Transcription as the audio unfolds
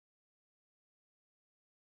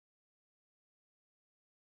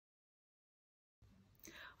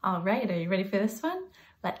All right, are you ready for this one?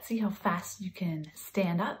 Let's see how fast you can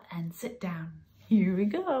stand up and sit down. Here we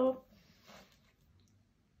go.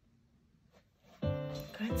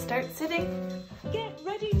 Go ahead, start sitting. Get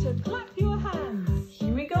ready to clap your hands.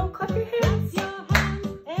 Here we go, clap your hands. Clap your hands,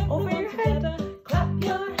 Over everyone your head. together. Clap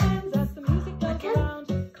your hands as the music goes Again.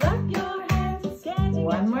 around. Clap your hands, getting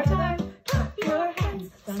One it more together. time. Clap your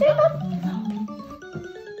hands. Stand up.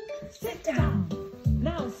 Sit down.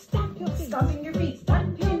 Now stamp your feet. Stomping your feet.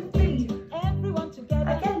 Stamp your feet. Everyone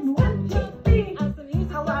together. Again, Stamp 1, 2, your 3. feet as the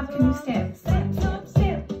music How goes loud can you around. stand? Stamp, stamp,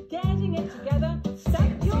 stamp. Getting it together.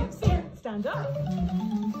 Stamp your feet. Stand up.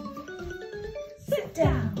 Sit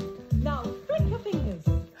down. Now flick your fingers.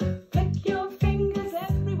 Flick your fingers,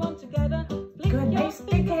 everyone together. Flick Good, your nice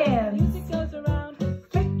big fingers, hands. music goes around.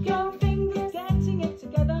 Flick your fingers, getting it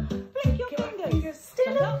together. Flick your fingers.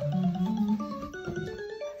 Stand up.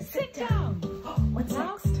 Sit down. What's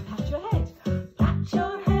Now next? pat your head. Pat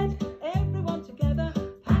your head, everyone together.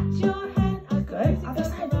 Pat your head as the Good. music Other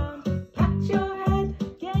goes side. around. Pat your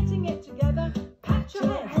head, getting it together. Pat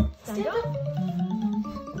your head. Stand up.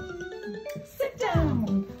 Sit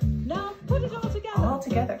down. Now put it all together. All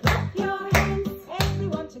together. Clap your hands,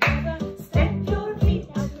 everyone together. Stamp your feet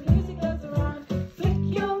as the music goes around. Flick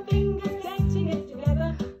your fingers, getting it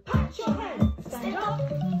together. Pat your head, stand up.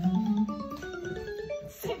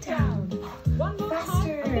 Sit down. One more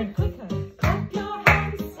Faster. time, a bit quicker. Clap your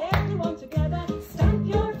hands, everyone together. Stamp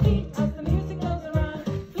your feet as the music goes around.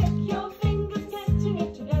 Flick your fingers, getting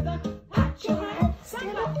it together. Pat your head,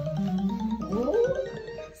 stand up.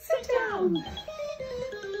 Sit down.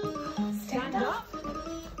 Stand up.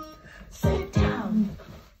 Sit down.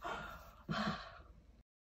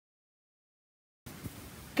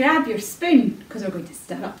 Grab your spoon because we're going to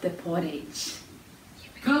stir up the porridge.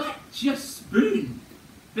 Collect your spoon,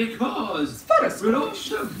 because For a we're off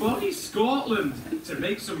to bonny Scotland to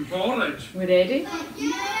make some porridge. We ready? But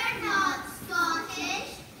you're not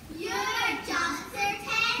Scottish, you're just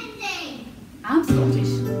pretending. I'm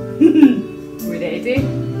Scottish. We ready?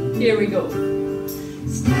 Here we go.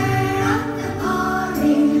 Stir up the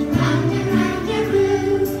porridge, round and round your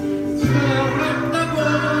room. Stir up the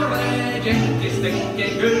porridge, and it's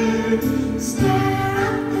stinking good. Stir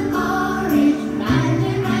up the porridge, round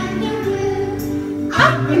and round your room.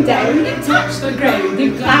 Up and down and touch the ground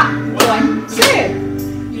and clap. 1,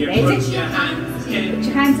 2. You Ready? put your hands Put in,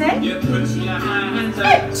 your hands in. you put your hands out.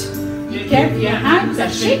 Out. You Give your hands a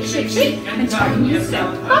shake, shake, shake and turn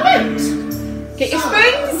yourself about. Get your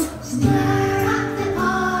spoons. Stir up the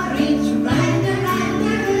porridge, round and round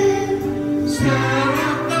your room. Stir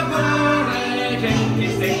up the porridge, and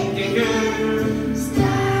it's stinking good.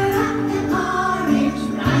 Stir up the porridge,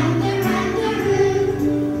 round and round your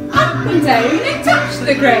room. Up and down and touch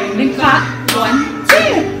the ground and clap. 1,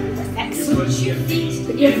 2. You put your feet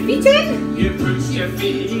Put your feet in. You put your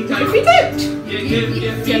feet Put your out. feet out. You give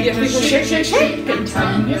your Give feet your a feet a shake, shake, shake and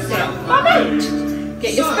turn yourself about.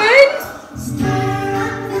 Get your spoons. Stir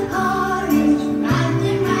up the porridge, round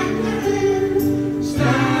and round your room.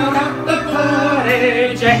 Stir up the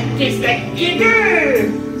porridge, sticky, sticky,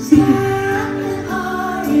 good. Stir up the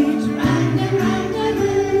porridge, round and round your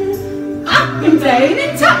room. Up and down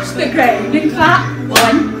and touch the ground and clap.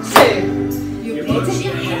 1, 2. You You put ready?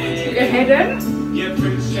 your Put head your head in. You put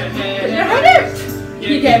your Put your head head out.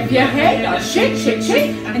 You give your head a shake, shake,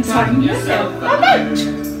 shake and turn yourself about.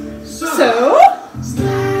 So,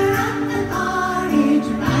 Stir up the porridge,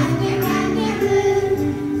 round and round your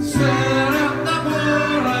room. Stir up the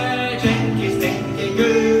porridge, stinky, stinky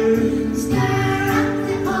good. Stir up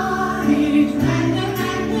the porridge, round and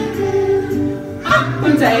round your room. up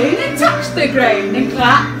and down and touch the ground and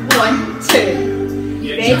clap. 1, 2.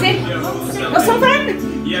 You Ready? chuck your whole self What's all in.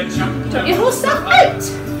 then? You chuck Put your whole self out.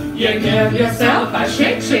 You give yourself a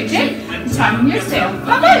shake, shake, shake and turn yourself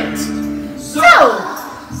about. So,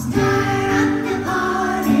 Stir up the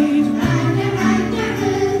porridge, round and round your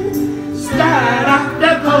room. stir up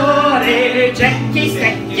the porridge, sticky,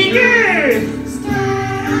 sticky, good.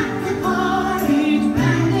 Stir up the porridge,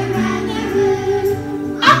 round and round your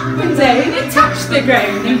room. Up and down and touch the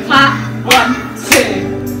ground and clap. 1,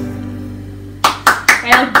 2.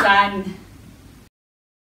 Well done.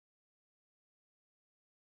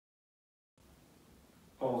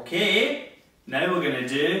 Okay, now we're going to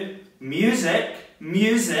do music,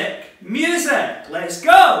 music, music. Let's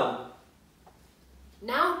go!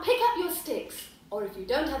 Now pick up your sticks, or if you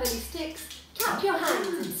don't have any sticks, clap your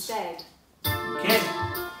hands instead. Okay.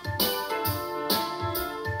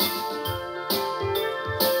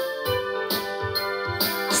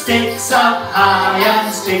 Sticks up high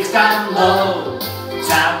and sticks down low.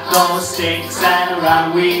 Tap those sticks and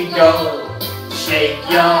around we go. Shake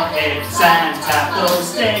your hips and tap those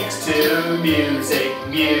sticks to music,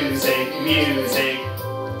 music, music.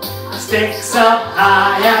 Sticks up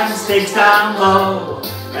high and sticks down low.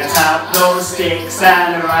 And tap those sticks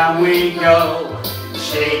and around we go.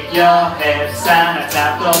 Shake your hips and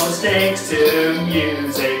tap those sticks to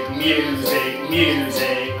music, music,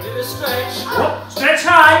 music. Do a stretch. Whoop, stretch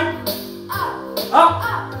high. Up,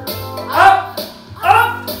 up,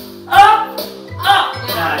 up, up, up.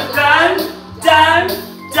 Now down, down,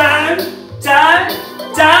 down, down,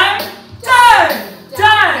 down, down, down,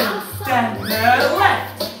 down. Now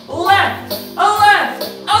left, left, a left,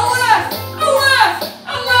 a left, a left,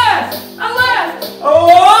 a left, a left.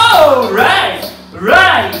 Oh, right,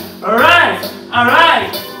 right, right, all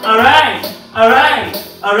right, all right, all right,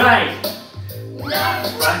 all right.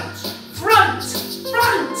 Front, front,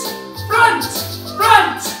 front, front,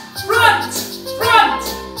 front, front, front,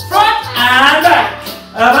 front, and back,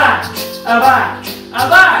 a back, a back, a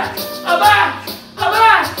back, a back, a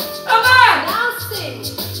back, a back. Now sing.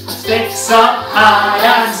 Sticks up high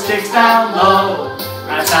and sticks down low.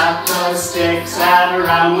 I tap those sticks and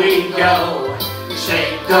around we go.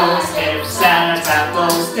 Shake those hips and I tap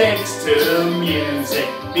those sticks to music,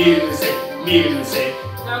 music, music.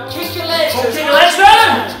 Now kick your legs. Kick your legs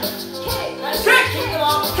down. Kick. That's Kick. it. Kick them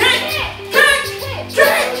off. Kick, kick, kick,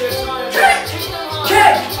 kick, kick, kick,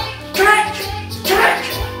 kick, kick,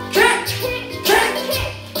 kick,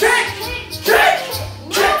 kick, kick,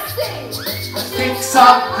 Now kick. sing. Sticks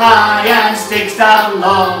up high and sticks down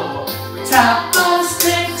low. Tap those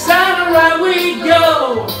sticks and around we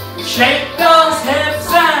go. Shake those hips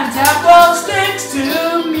and tap those sticks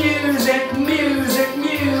to music, music,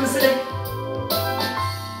 music.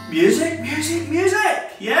 Music, music,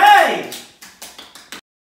 music. Yay!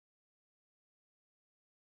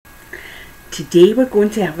 Today we're going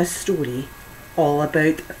to have a story all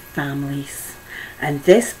about families, and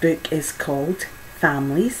this book is called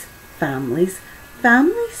Families, Families,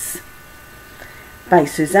 Families by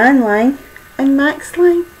Suzanne Lang and Max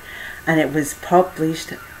Lang, and it was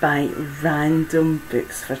published by Random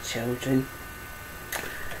Books for Children.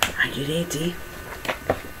 Are you ready?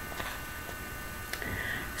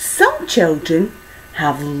 Some children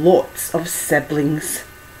have lots of siblings.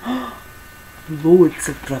 Loads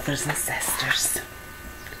of brothers and sisters.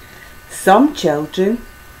 Some children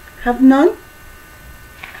have none.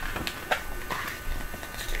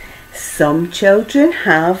 Some children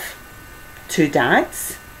have 2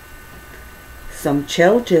 dads. Some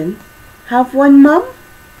children have 1 mum.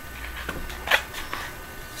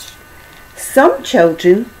 Some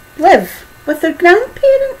children live with their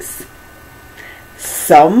grandparents.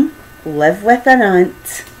 Some live with an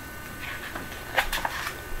aunt.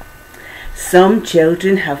 Some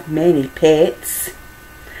children have many pets,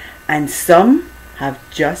 and some have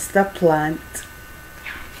just a plant.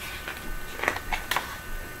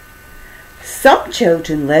 Some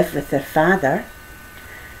children live with their father.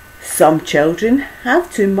 Some children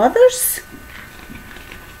have 2 mothers.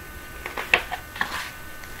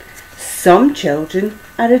 Some children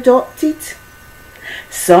are adopted.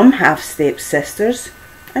 Some have stepsisters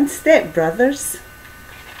and stepbrothers.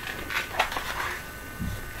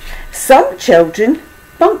 Some children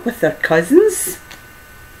bunk with their cousins.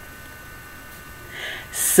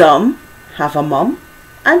 Some have a mum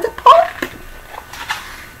and a pop.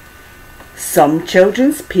 Some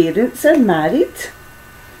children's parents are married,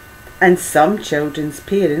 and some children's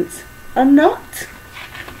parents are not.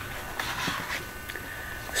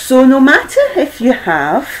 So no matter if you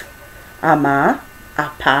have a ma, a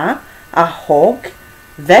pa, a hog,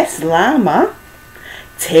 this llama,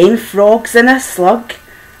 10 frogs and a slug,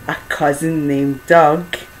 a cousin named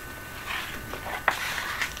Doug,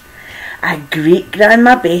 a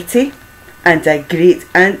great-grandma Betty and a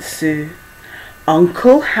great-aunt Sue,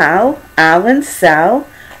 Uncle Hal, Alan, Sal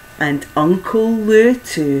and Uncle Lou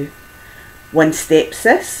too, 1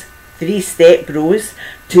 stepsis, 3 stepbros,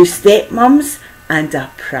 2 stepmums and a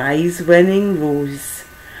prize-winning Rose,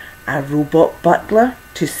 a robot butler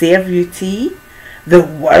to serve you tea, the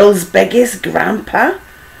world's biggest grandpa,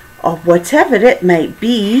 or whatever it might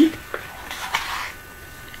be.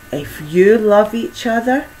 If you love each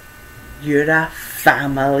other, you're a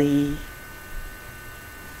family.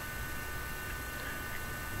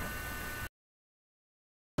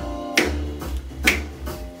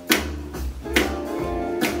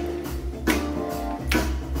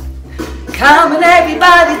 Come on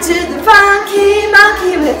everybody to the funky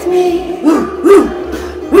monkey with me. Woo, woo,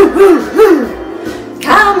 woo, woo, woo.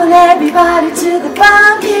 Come on everybody to the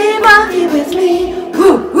funky monkey with me.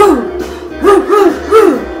 Woo, woo, woo, woo,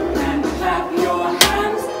 woo. And clap your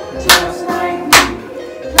hands just like me.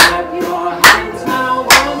 Clap your hands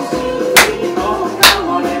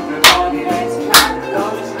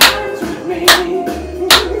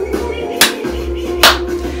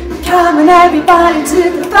Come on everybody to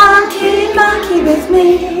the funky monkey with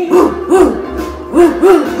me. Woo, woo, woo,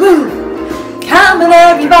 woo, woo. Come on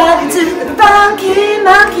everybody to the funky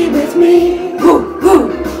monkey with me. Woo, woo,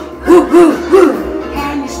 woo, woo, woo.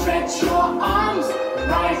 Can you stretch your arms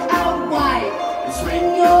right out wide and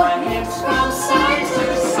swing your hips from side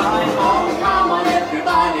to side? Oh, come on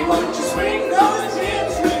everybody, won't you swing those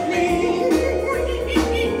hips with me?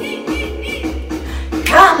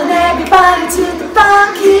 Come on everybody to the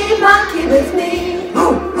funky monkey with me.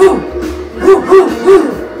 Woo, woo, woo, woo, woo.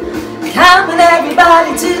 Come on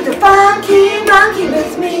everybody to the funky monkey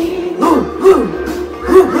with me. Woo, woo,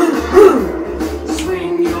 woo, woo, woo.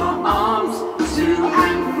 Swing your arms to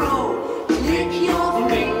and fro, lick your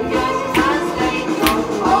fingers as they go.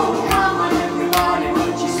 Oh, come on everybody,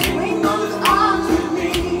 won't you swing those arms with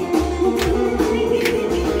me?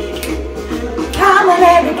 Come on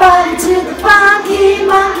everybody to the funky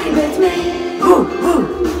monkey with me. Woo, woo,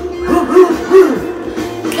 woo, woo, woo.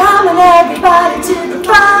 Come on everybody to the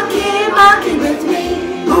funky monkey with me.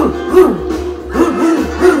 Woo, woo, woo, woo,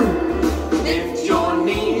 woo. Lift your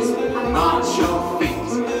knees and march your feet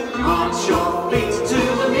to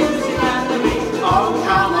the music and the beat. Oh,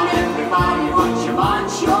 come on everybody, won't you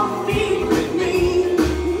march your feet with me?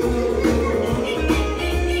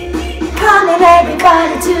 Come on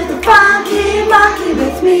everybody to the funky monkey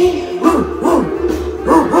with me.